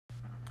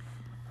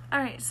All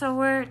right, so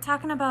we're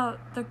talking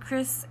about the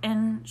Chris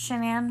and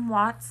Shanann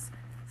Watts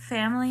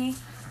family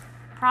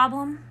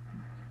murder.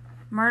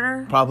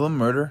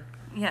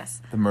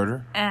 Yes. The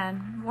murder.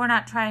 And we're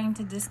not trying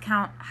to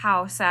discount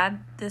how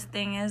sad this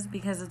thing is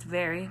because it's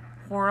very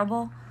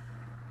horrible.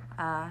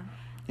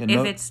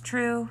 If it's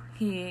true,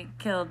 he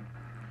killed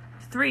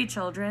 3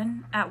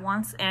 children at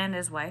once and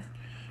his wife.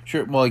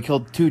 Sure. Well, he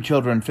killed 2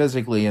 children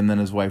physically and then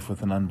his wife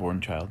with an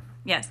unborn child.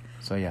 Yes.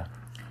 So, yeah.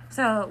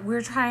 So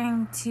we're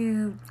trying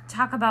to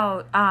talk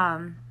about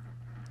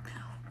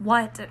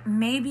what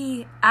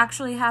maybe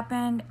actually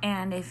happened,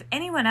 and if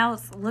anyone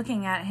else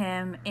looking at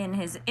him in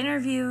his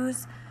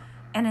interviews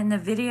and in the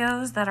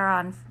videos that are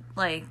on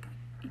like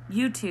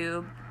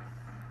YouTube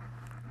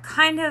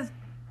kind of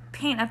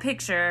paint a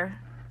picture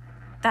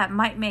that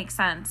might make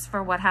sense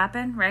for what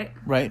happened, right?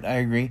 Right, I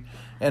agree.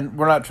 And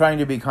we're not trying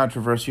to be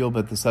controversial,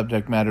 but the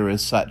subject matter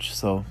is such,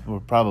 so we're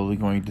probably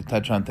going to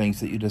touch on things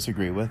that you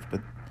disagree with,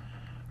 but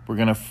we're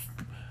going to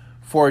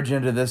forge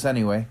into this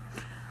anyway.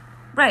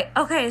 Right.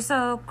 Okay,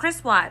 so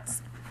Chris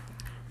Watts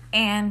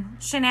and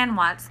Shanann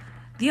Watts,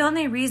 the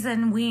only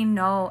reason we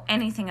know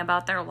anything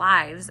about their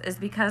lives is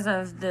because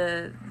of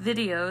the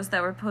videos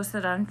that were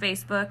posted on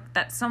Facebook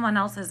that someone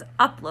else has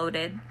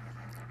uploaded.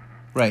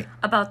 Right.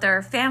 About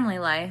their family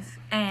life,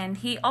 and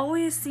he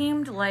always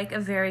seemed like a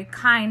very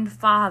kind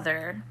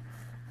father.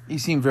 He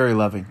seemed very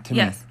loving to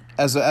me.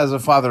 As a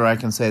father, I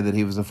can say that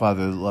he was a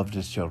father that loved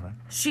his children.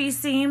 She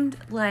seemed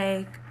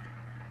like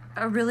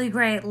a really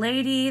great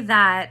lady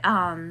that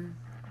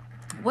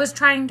was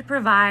trying to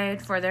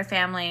provide for their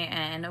family,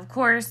 and of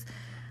course,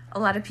 a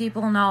lot of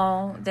people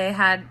know they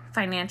had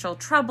financial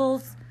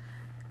troubles.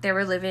 They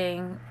were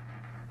living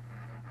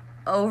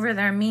over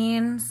their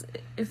means,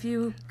 if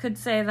you could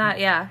say that.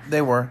 Yeah,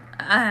 they were.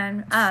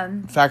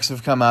 And facts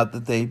have come out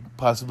that they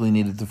possibly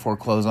needed to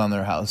foreclose on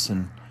their house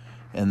and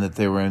that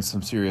they were in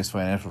some serious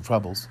financial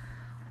troubles.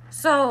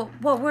 So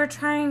what we're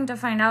trying to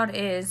find out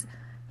is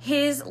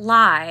his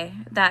lie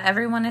that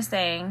everyone is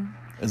saying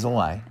is a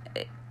lie.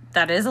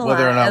 That is a lie.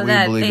 Whether or not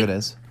we believe it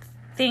is.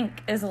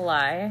 Think is a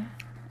lie.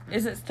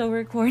 Is it still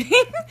recording?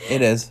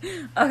 It is.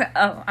 Okay.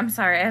 Oh, I'm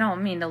sorry. I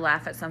don't mean to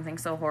laugh at something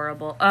so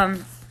horrible.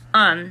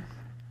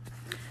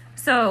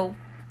 So,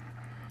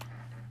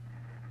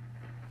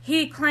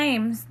 he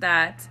claims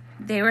that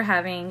they were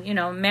having,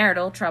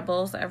 marital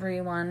troubles.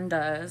 Everyone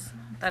does.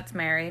 That's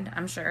married,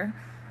 I'm sure.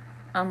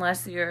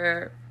 Unless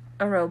you're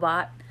a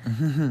robot.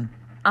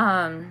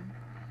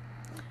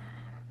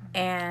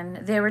 And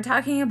they were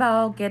talking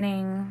about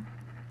getting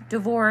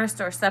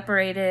divorced or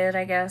separated,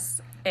 I guess.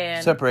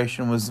 And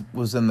separation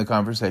was in the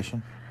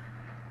conversation.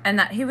 And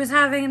that he was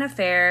having an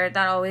affair.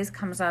 That always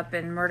comes up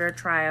in murder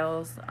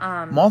trials.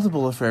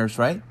 Multiple affairs,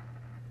 right?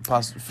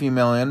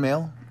 Female and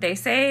male? They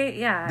say,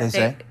 yeah.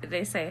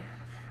 They say.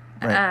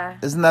 Right.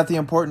 Isn't that the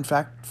important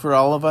fact for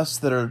all of us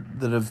that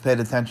have paid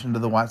attention to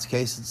the Watts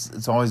case?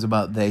 It's always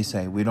about they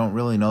say. We don't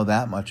really know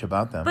that much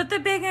about them. But the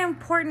big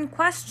important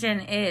question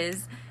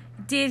is,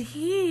 did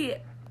he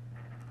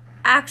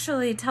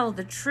actually tell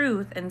the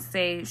truth and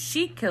say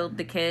she killed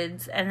the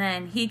kids and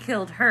then he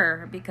killed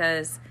her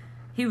because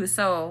he was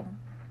so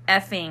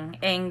effing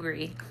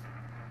angry?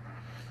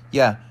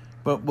 Yeah.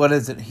 But what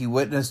is it? He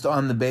witnessed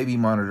on the baby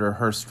monitor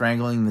her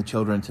strangling the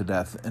children to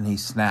death, and he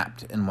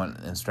snapped and went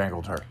and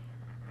strangled her.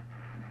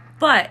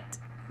 But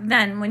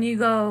then when you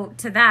go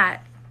to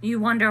that, you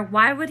wonder,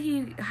 why would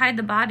he hide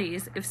the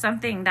bodies if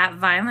something that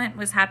violent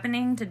was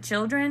happening to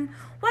children?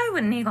 Why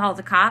wouldn't he call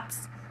the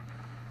cops?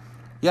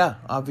 Yeah,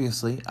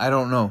 obviously. I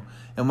don't know.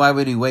 And why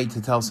would he wait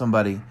to tell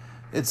somebody?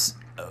 It's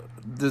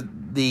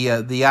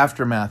the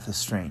aftermath is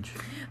strange.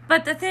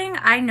 But the thing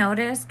I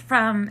noticed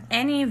from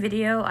any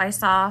video I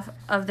saw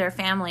of their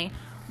family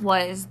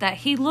was that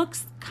he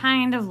looks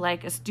kind of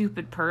like a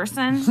stupid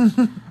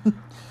person.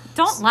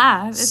 Don't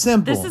laugh.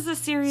 Simple. This is a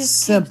serious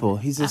simple.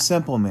 Case. He's a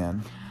simple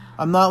man.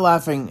 I'm not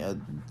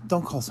laughing.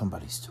 Don't call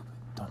somebody stupid.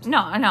 Don't.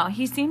 No.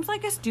 He seems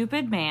like a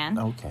stupid man.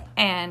 Okay.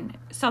 And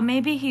so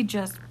maybe he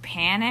just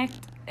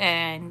panicked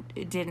and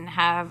didn't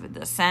have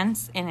the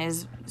sense in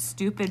his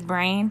stupid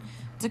brain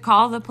to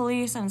call the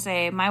police and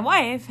say, my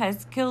wife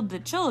has killed the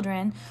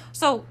children.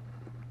 So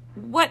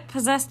what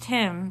possessed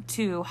him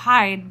to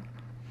hide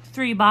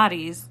 3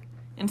 bodies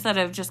instead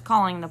of just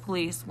calling the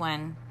police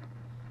when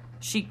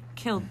she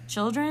killed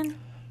children?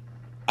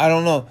 I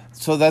don't know.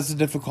 So that's a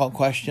difficult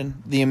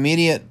question. The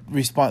immediate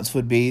response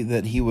would be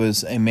that he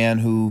was a man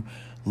who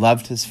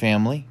loved his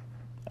family,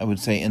 I would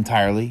say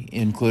entirely,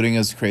 including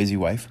his crazy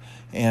wife.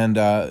 And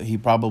he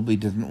probably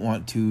didn't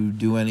want to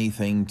do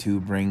anything to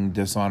bring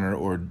dishonor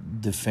or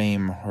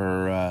defame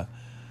her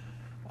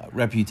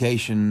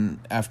reputation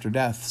after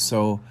death.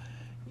 So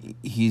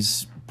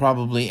he's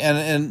probably,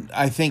 and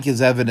I think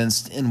is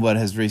evidenced in what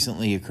has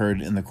recently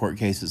occurred in the court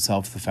case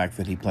itself, the fact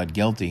that he pled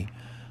guilty.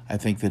 I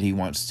think that he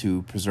wants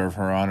to preserve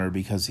her honor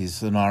because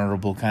he's an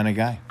honorable kind of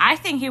guy. I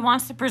think he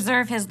wants to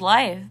preserve his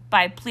life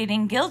by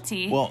pleading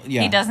guilty. Well,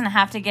 yeah. He doesn't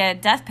have to get a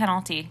death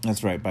penalty.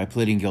 That's right. By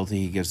pleading guilty,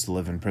 he gets to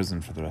live in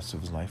prison for the rest of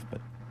his life.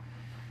 But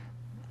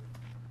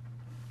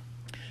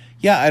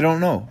Yeah, I don't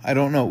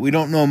know. We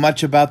don't know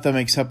much about them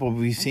except what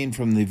we've seen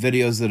from the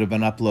videos that have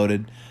been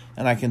uploaded.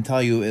 And I can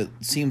tell you, it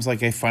seems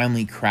like a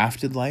finely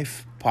crafted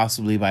life,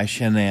 possibly by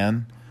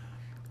Shanann,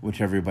 which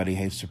everybody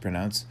hates to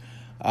pronounce.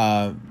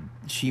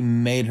 She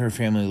made her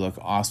family look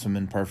awesome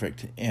and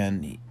perfect,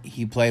 and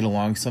he played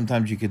along.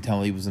 Sometimes you could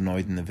tell he was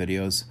annoyed in the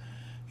videos,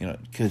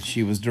 because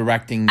she was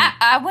directing.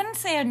 I wouldn't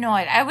say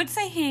annoyed. I would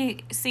say he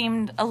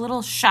seemed a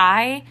little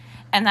shy,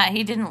 and that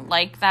he didn't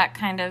like that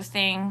kind of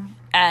thing,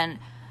 and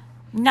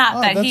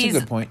not that he's... That's a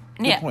good point.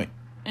 Good point.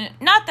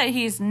 Not that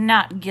he's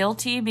not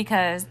guilty,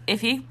 because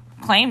if he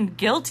claimed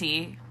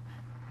guilty,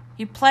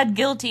 he pled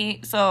guilty,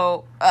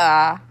 so,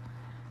 I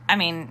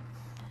mean...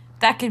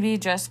 That could be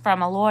just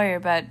from a lawyer,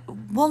 but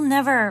we'll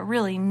never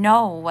really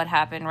know what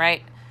happened,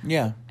 right?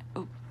 Yeah.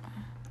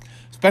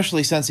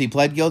 Especially since he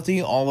pled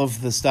guilty, all of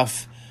the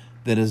stuff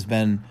that has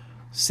been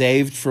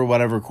saved for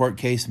whatever court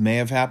case may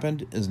have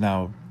happened is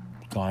now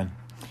gone.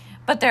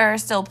 But there are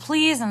still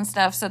pleas and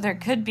stuff, so there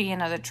could be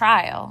another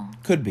trial.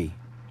 Could be.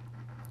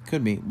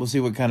 We'll see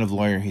what kind of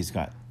lawyer he's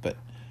got. But,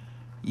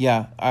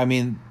 yeah, I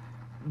mean...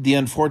 The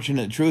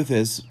unfortunate truth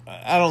is,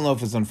 I don't know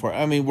if it's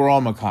unfortunate. I mean, we're all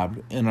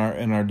macabre in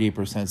our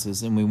deeper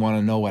senses, and we want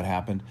to know what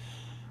happened.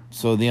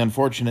 So the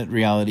unfortunate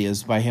reality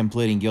is, by him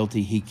pleading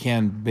guilty, he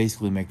can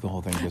basically make the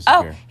whole thing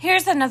disappear. Oh,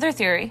 here's another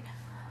theory.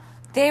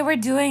 They were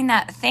doing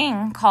that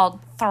thing called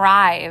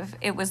Thrive.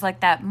 It was like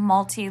that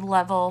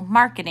multi-level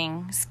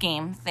marketing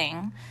scheme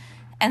thing.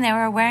 And they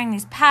were wearing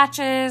these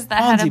patches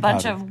that had a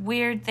bunch of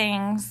weird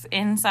things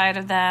inside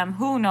of them.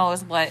 Who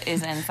knows what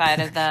is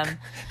inside of them?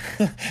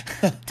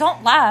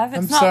 Don't laugh.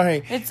 I'm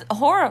sorry. It's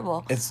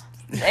horrible.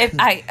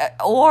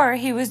 Or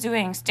he was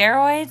doing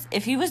steroids.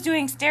 If he was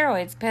doing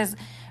steroids, because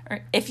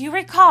if you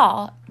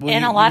recall,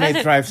 in a lot of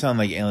the Thrive sound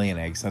like alien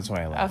eggs. That's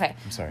why I laugh. Okay.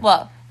 I'm sorry.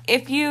 Well,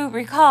 if you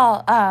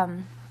recall,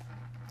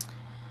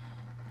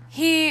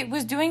 he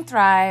was doing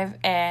Thrive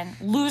and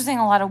losing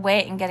a lot of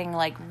weight and getting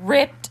like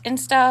ripped and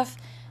stuff.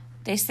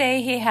 They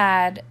say he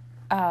had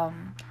a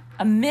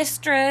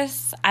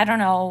mistress. I don't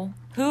know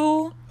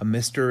who. A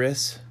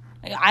mistress?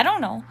 I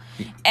don't know.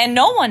 And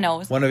no one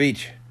knows. One of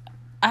each.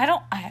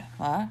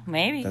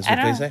 Maybe. That's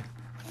what they say.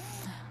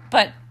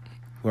 But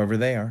whoever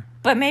they are.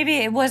 But maybe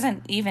it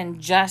wasn't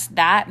even just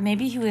that.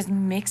 Maybe he was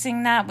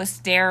mixing that with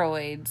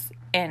steroids.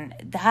 And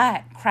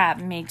that crap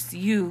makes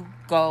you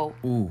go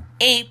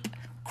ape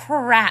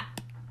crap.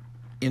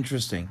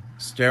 Interesting.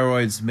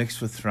 Steroids mixed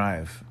with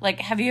Thrive. Like,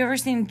 have you ever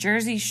seen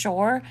Jersey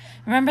Shore?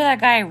 Remember that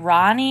guy,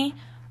 Ronnie,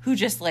 who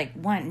just, like,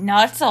 went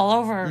nuts all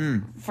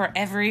over for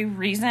every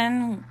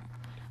reason?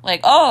 Like,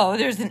 oh,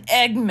 there's an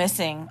egg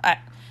missing.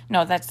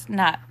 No,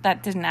 that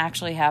didn't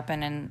actually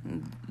happen,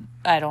 and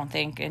I don't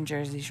think, in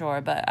Jersey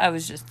Shore, but I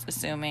was just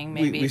assuming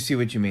maybe. We see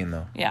what you mean,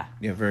 though. Yeah.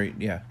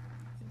 Yeah.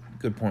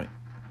 Good point.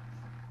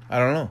 I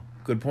don't know.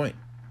 Good point.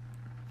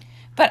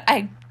 But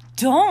I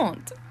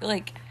don't,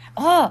 like,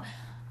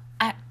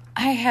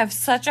 I have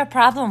such a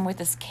problem with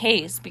this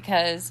case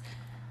because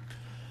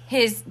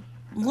his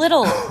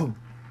little...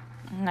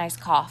 nice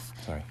cough.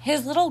 Sorry.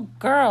 His little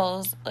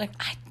girls, like,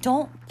 I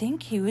don't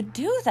think he would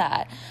do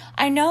that.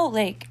 I know,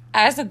 like,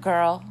 as a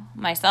girl,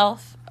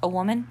 myself, a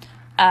woman,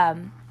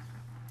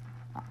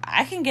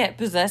 I can get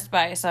possessed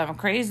by some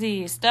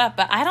crazy stuff,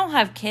 but I don't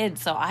have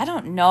kids, so I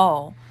don't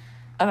know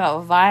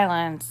about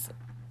violence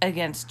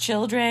against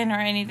children or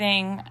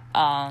anything.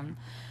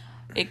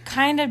 It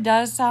kind of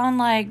does sound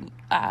like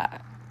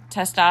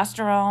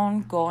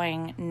testosterone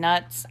going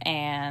nuts,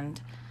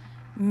 and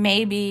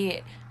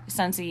maybe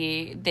since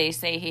they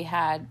say he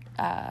had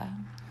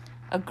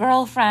a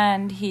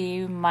girlfriend,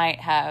 he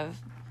might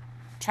have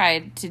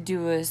tried to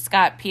do a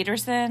Scott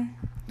Peterson.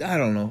 I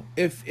don't know.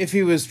 If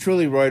he was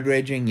truly roid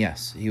raging,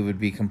 yes, he would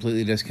be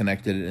completely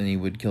disconnected and he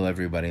would kill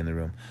everybody in the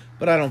room.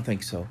 But I don't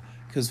think so.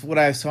 Because what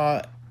I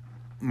saw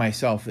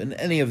myself in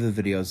any of the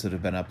videos that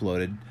have been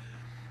uploaded,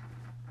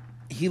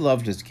 he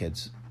loved his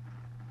kids.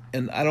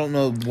 And I don't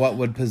know what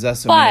would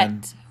possess a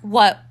man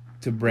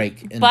to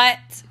break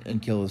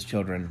and kill his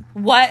children.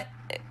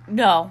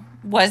 No.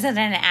 Was it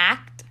an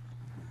act?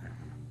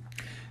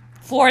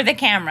 For the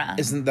camera.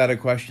 Isn't that a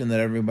question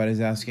that everybody's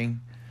asking?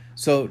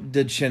 So,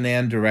 did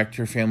Shanann direct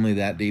her family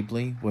that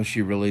deeply? Was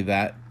she really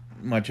that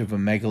much of a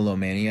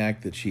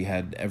megalomaniac that she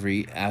had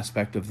every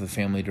aspect of the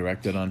family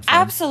directed on film?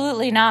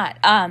 Absolutely not.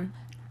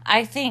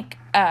 I think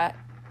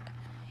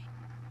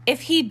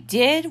if he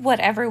did what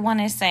everyone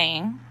is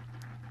saying,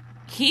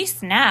 he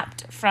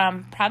snapped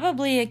from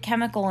probably a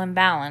chemical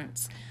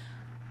imbalance.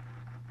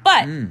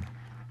 But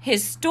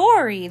his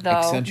story, though...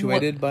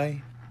 Accentuated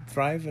by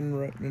Thrive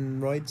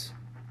and roids?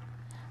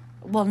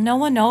 Well, no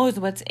one knows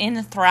what's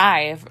in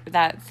Thrive,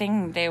 that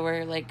thing they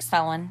were, like,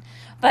 selling.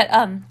 But,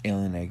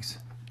 alien eggs.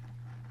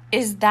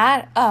 Is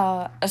that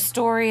a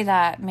story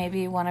that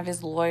maybe one of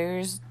his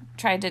lawyers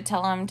tried to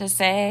tell him to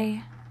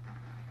say?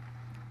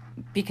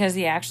 Because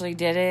he actually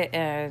did it,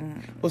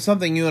 and... Well,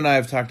 something you and I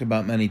have talked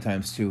about many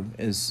times, too,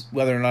 is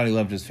whether or not he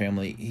loved his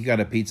family. He got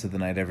a pizza the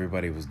night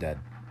everybody was dead.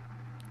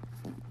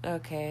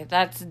 Okay,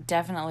 that's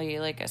definitely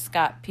like a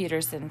Scott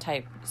Peterson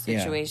type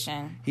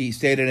situation. Yeah. He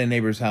stayed at a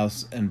neighbor's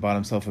house and bought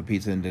himself a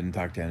pizza and didn't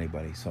talk to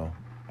anybody. So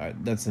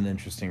that's an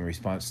interesting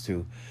response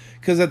too,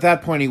 because at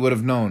that point he would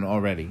have known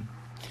already.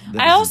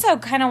 I also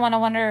kind of want to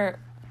wonder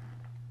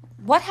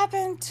what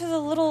happened to the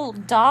little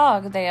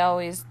dog they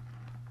always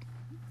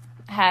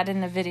had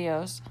in the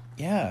videos.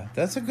 Yeah,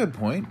 that's a good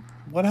point.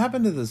 What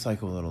happened to the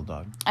psycho little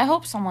dog? I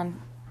hope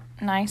someone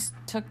nice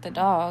took the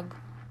dog.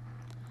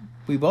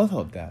 We both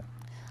hope that.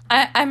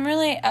 I'm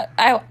really,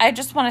 I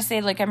just want to say,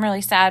 like, I'm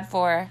really sad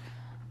for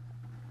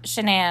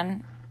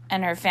Shanann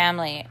and her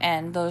family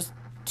and those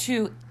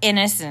two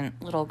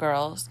innocent little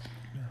girls.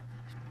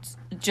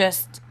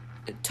 Just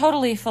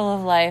totally full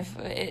of life.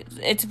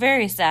 It's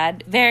very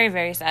sad. Very,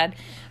 very sad.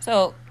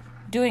 So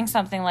doing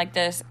something like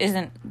this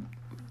isn't,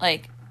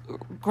 like,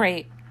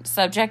 great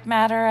subject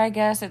matter, I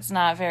guess. It's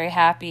not very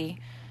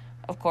happy,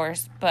 of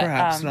course. But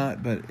perhaps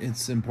not, but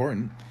it's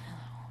important.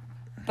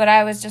 But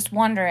I was just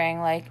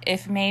wondering, like,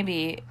 if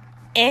maybe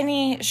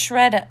any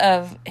shred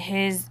of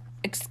his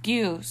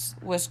excuse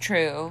was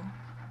true,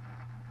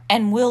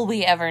 and will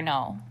we ever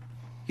know?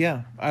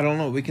 Yeah, I don't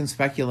know. We can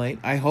speculate.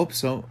 I hope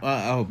so.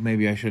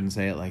 Maybe I shouldn't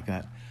say it like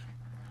that.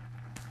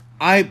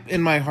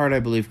 In my heart,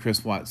 I believe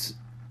Chris Watts.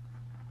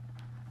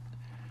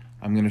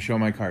 I'm going to show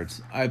my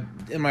cards.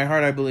 In my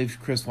heart, I believe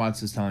Chris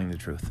Watts is telling the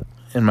truth.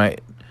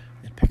 It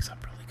picks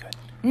up really good.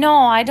 No,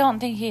 I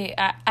don't think he.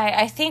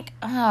 I think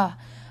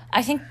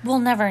we'll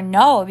never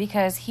know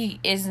because he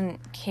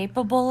isn't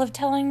capable of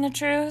telling the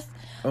truth.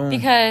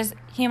 Because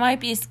he might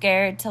be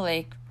scared to,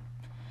 like...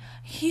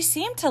 He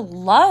seemed to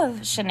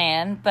love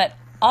Shanann, but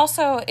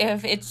also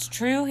if it's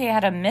true he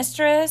had a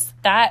mistress,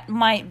 that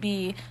might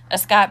be a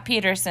Scott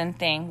Peterson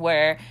thing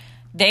where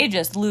they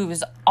just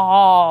lose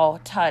all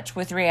touch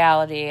with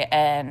reality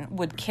and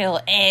would kill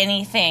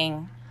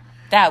anything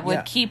that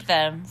would keep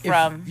them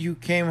from... If you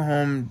came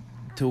home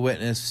to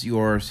witness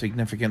your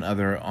significant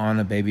other on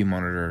a baby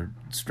monitor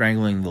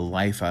strangling the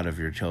life out of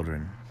your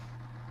children,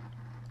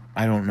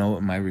 I don't know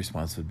what my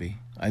response would be.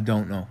 I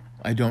don't know.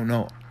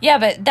 Yeah,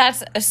 but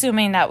that's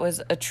assuming that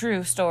was a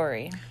true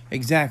story.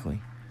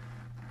 Exactly.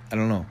 I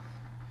don't know.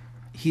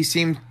 He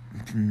seemed...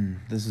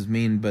 this is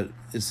mean, but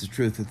it's the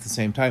truth at the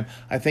same time.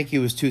 I think he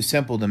was too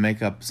simple to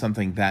make up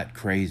something that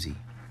crazy.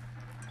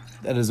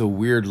 That is a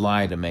weird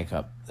lie to make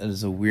up. That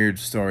is a weird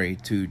story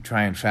to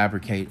try and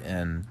fabricate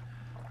and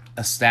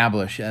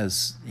establish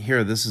as,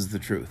 here, this is the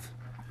truth.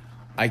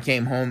 I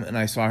came home and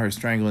I saw her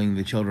strangling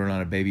the children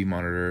on a baby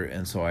monitor,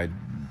 and so I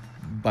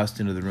bust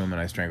into the room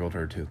and I strangled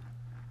her too.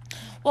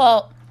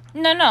 Well,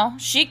 no.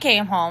 She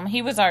came home.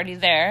 He was already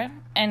there,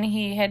 and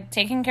he had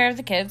taken care of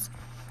the kids.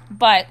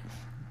 But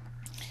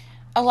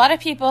a lot of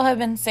people have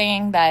been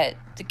saying that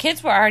the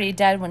kids were already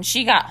dead when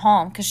she got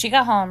home, because she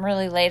got home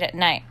really late at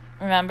night.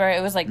 Remember?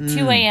 It was like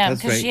 2 a.m.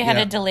 because she had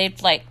a delayed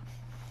flight.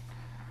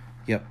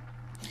 Yep.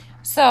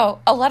 So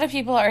a lot of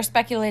people are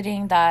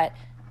speculating that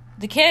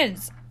the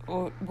kids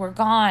were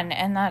gone,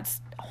 and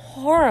that's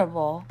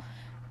horrible.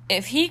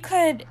 If he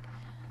could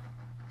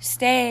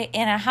stay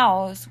in a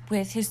house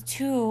with his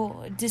two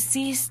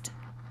deceased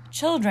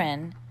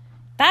children,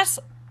 that's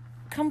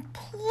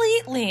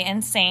completely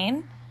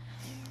insane.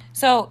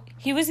 So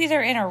he was either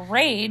in a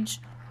rage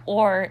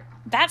or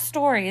that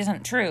story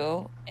isn't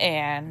true,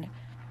 and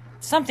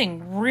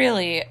something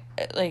really,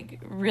 like,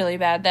 really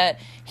bad that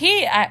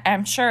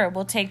I'm sure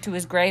will take to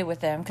his grave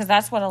with him, because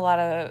that's what a lot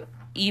of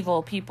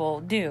evil people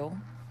do.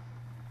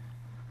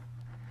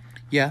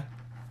 Yeah,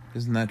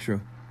 isn't that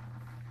true?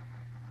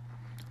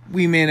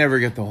 We may never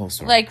get the whole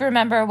story. Like,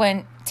 remember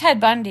when Ted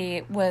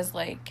Bundy was,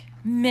 like,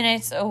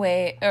 minutes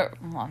away, or,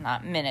 well,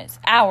 not minutes,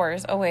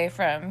 hours away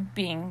from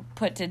being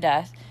put to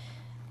death?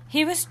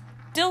 He was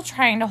still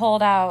trying to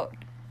hold out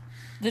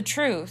the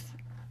truth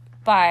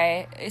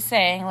by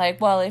saying,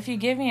 like, well, if you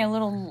give me a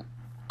little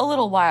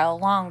while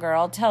longer,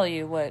 I'll tell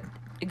you what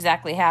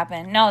exactly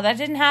happened. No, that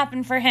didn't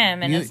happen for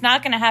him, and it's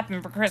not going to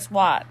happen for Chris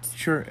Watts.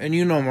 Sure, and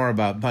you know more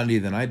about Bundy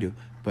than I do,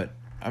 but,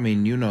 I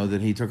mean, you know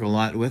that he took a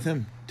lot with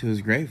him to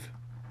his grave.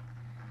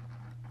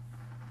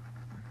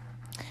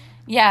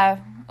 Yeah,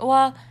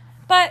 well,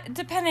 but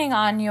depending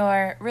on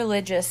your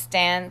religious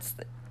stance,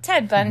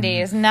 Ted Bundy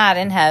is not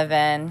in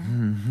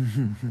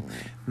heaven.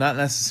 Not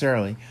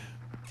necessarily.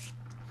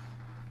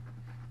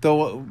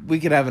 Though we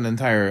could have an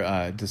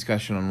entire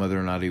discussion on whether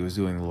or not he was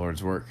doing the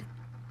Lord's work.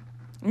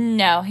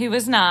 No, he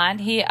was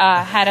not. He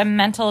had a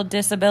mental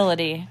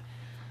disability.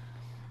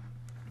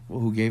 Well,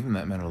 who gave him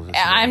that mental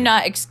disability? I'm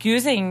not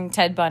excusing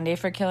Ted Bundy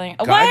for killing...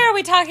 Why are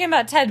we talking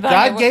about Ted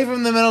Bundy? God gave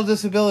him the mental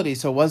disability,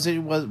 so was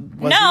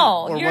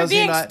No, you're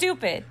being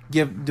stupid.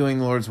 Doing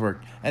the Lord's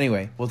work.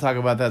 Anyway, we'll talk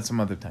about that some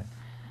other time.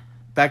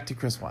 Back to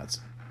Chris Watts.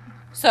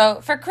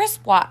 So, for Chris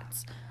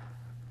Watts,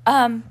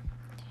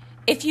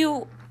 if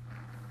you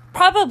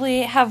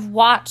probably have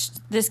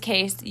watched this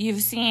case,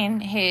 you've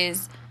seen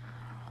his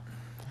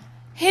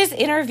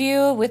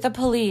interview with the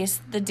police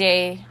the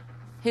day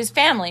his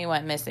family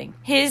went missing.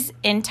 His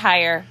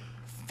entire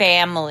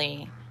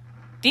family.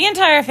 The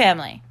entire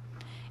family.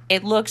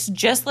 It looks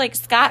just like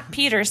Scott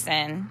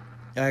Peterson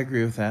I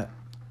agree with that.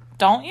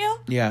 Don't you?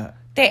 Yeah.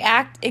 They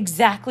act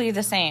exactly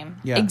the same.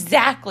 Yeah.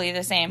 Exactly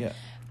the same. Yeah.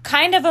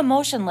 Kind of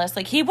emotionless.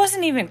 Like, he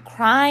wasn't even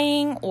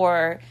crying,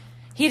 or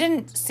he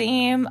didn't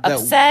seem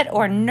upset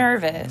or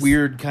nervous.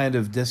 Weird kind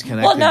of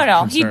disconnected Well,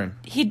 no. concern.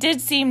 He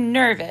did seem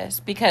nervous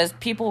because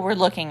people were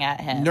looking at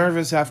him.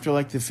 Nervous after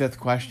like the 5th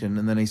question,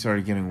 and then he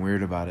started getting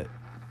weird about it.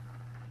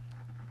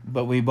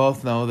 But we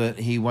both know that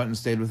he went and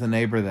stayed with a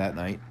neighbor that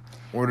night,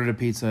 ordered a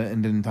pizza,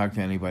 and didn't talk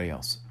to anybody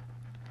else.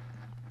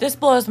 This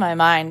blows my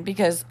mind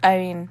because, I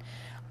mean,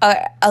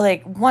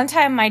 like, one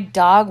time my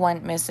dog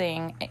went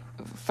missing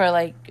for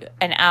like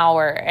an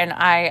hour, and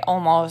I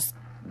almost,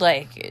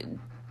 like,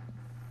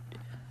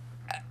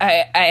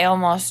 I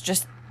almost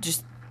just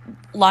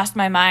lost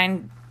my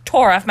mind,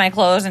 tore off my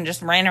clothes, and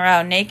just ran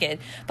around naked.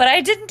 But I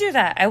didn't do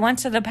that. I went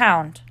to the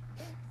pound.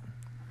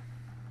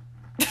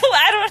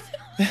 I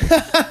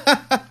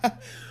don't.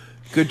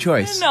 Good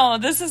choice. No,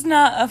 this is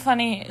not a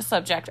funny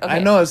subject. Okay. I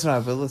know it's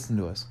not, but listen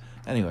to us.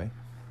 Anyway,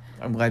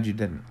 I'm glad you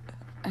didn't.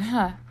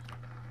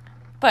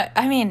 But,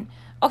 I mean,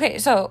 okay,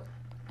 so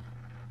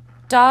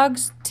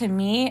dogs, to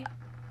me,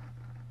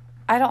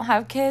 I don't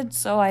have kids,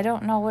 so I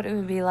don't know what it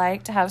would be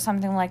like to have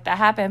something like that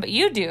happen. But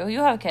you do.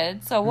 You have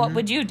kids, so what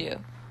would you do?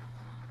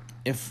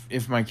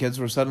 If my kids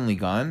were suddenly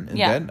gone and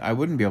dead, I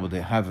wouldn't be able to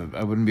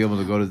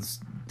go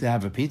to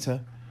have a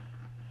pizza.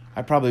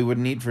 I probably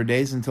wouldn't eat for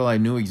days until I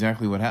knew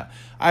exactly what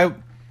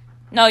happened.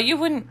 No, you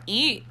wouldn't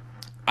eat.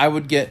 I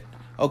would get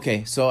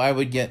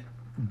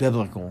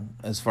biblical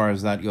as far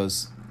as that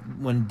goes.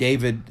 When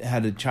David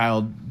had a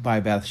child by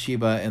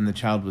Bathsheba and the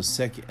child was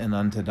sick and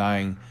unto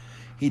dying,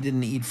 he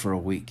didn't eat for a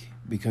week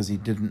because he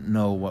didn't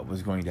know what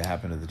was going to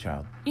happen to the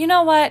child. You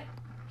know what?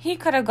 He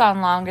could have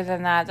gone longer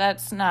than that.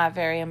 That's not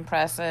very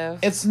impressive.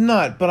 It's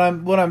not,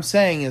 but what I'm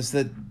saying is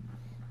that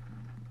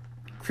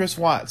Chris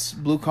Watts,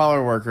 blue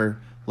collar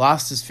worker,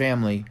 lost his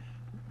family,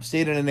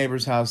 stayed at a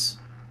neighbor's house,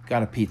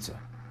 got a pizza.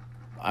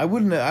 I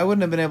wouldn't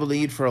have been able to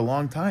eat for a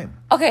long time.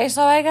 Okay,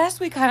 so I guess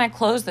we kind of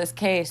close this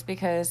case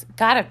because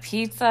got a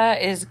pizza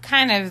is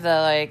kind of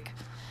the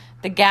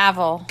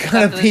gavel.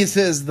 Got a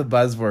pizza is the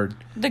buzzword.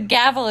 The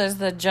gavel is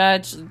the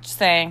judge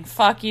saying,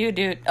 "Fuck you,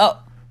 dude."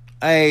 Oh.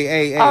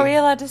 Hey. Are we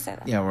allowed to say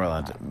that? Yeah, we're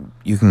allowed to.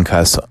 You can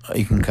cuss.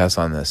 You can cuss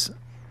on this.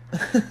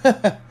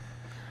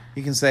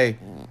 You can say,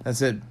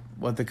 "That's it."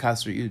 What the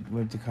cuss are you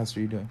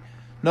doing?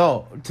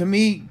 No, to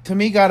me,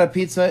 got a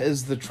pizza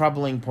is the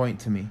troubling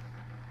point to me.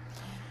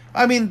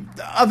 I mean,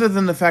 other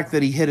than the fact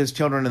that he hid his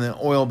children in the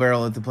oil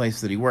barrel at the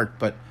place that he worked,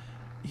 but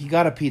he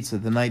got a pizza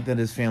the night that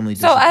his family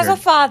disappeared. So, as a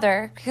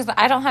father, because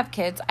I don't have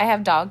kids, I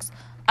have dogs.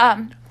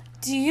 Can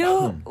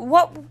you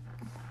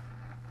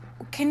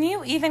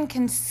even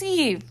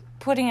conceive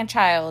putting a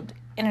child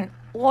in an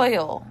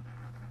oil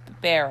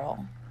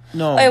barrel?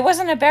 No, it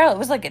wasn't a barrel; it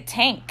was like a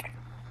tank.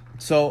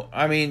 So,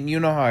 I mean, you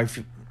know how I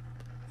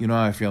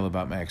feel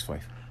about my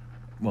ex-wife.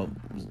 Well,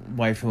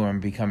 wife who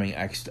I'm becoming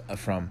ex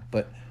from,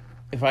 but.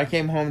 If I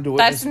came home to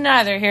witness... That's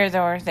neither here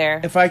nor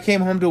there. If I came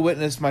home to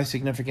witness my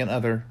significant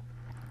other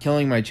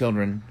killing my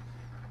children,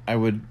 I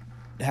would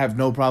have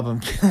no problem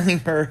killing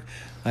her.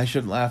 I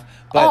should laugh.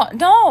 But,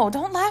 no,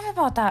 don't laugh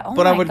about that. Oh,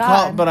 but my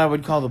God. I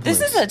would call the police.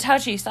 This is a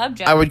touchy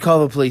subject. I would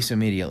call the police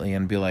immediately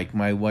and be like,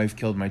 my wife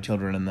killed my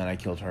children and then I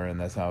killed her, and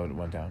that's how it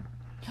went down.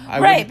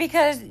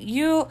 Because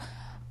you...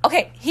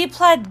 Okay, he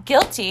pled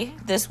guilty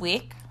this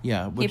week.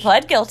 Yeah, he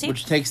pled guilty,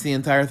 which takes the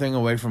entire thing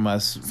away from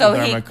us with our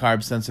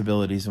macabre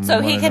sensibilities. And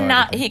so he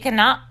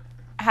cannot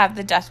have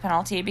the death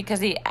penalty because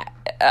he.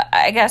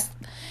 I guess.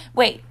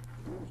 Wait,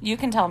 you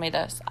can tell me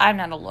this. I'm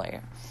not a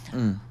lawyer.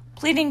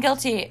 Pleading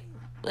guilty,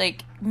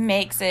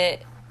 makes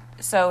it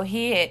so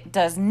he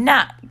does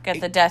not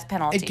get the death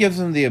penalty. It gives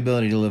him the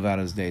ability to live out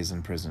his days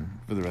in prison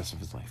for the rest of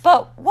his life.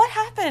 But what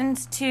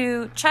happens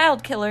to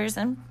child killers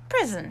in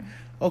prison?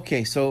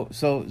 Okay, so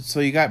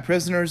you got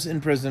prisoners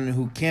in prison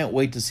who can't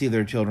wait to see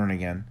their children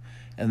again,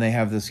 and they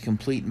have this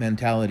complete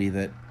mentality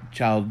that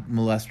child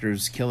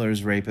molesters,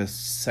 killers, rapists,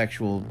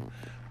 sexual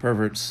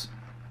perverts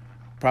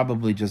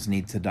probably just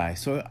need to die.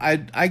 So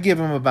I give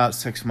them about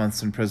 6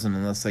 months in prison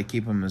unless they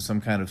keep them in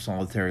some kind of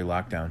solitary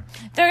lockdown.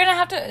 They're going to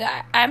have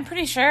to... I'm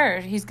pretty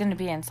sure he's going to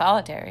be in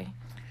solitary.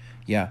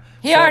 Yeah.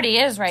 He already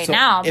is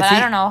now, but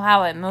I don't know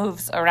how it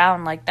moves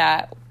around like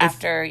that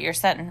after you're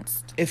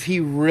sentenced. If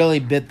he really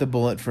bit the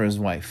bullet for his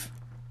wife,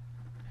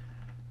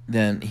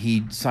 then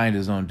he signed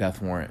his own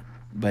death warrant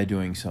by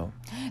doing so.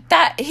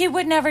 That he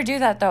would never do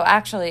that, though,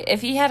 actually. If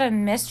he had a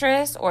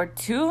mistress or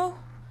two,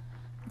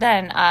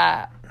 then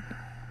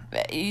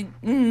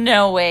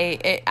no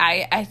way.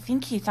 I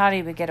think he thought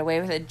he would get away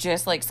with it,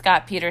 just like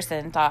Scott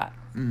Peterson thought.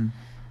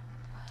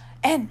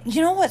 And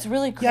you know what's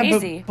really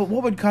crazy? Yeah, but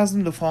what would cause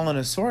him to fall on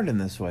his sword in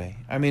this way?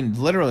 I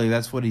mean, literally,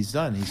 that's what he's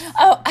done.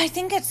 I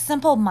think it's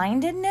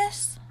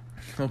simple-mindedness.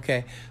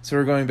 Okay, so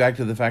we're going back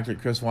to the fact that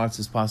Chris Watts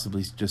is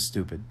possibly just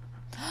stupid.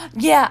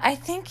 Yeah, I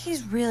think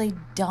he's really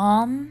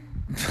dumb.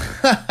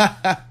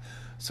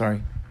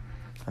 Sorry,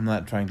 I'm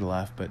not trying to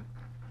laugh, but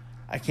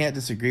I can't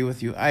disagree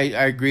with you. I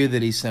agree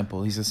that he's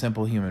simple. He's a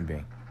simple human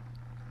being.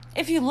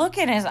 If you look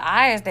in his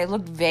eyes, they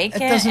look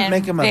vacant. It doesn't and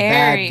make him a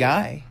very, bad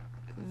guy.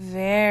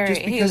 Very.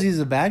 Just because he's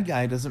a bad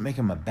guy doesn't make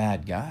him a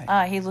bad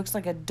guy. He looks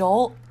like a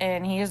dolt,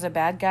 and he is a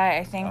bad guy,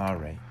 I think. All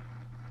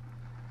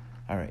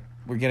right.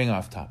 We're getting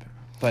off topic.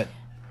 But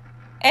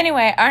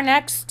anyway, our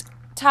next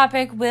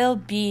topic will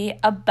be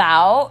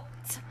about...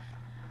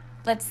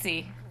 Let's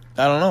see.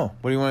 I don't know.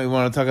 What do you want? You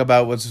want to talk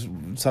about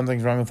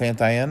something's wrong with Aunt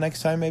Diane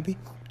next time, maybe?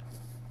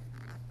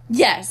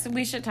 Yes,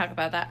 we should talk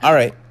about that. All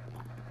right.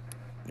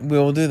 We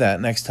will do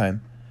that next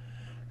time.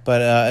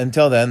 But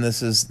until then,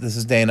 this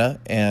is Dana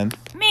and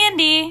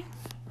Mandy.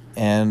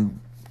 And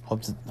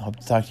hope to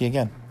talk to you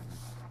again.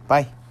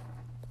 Bye.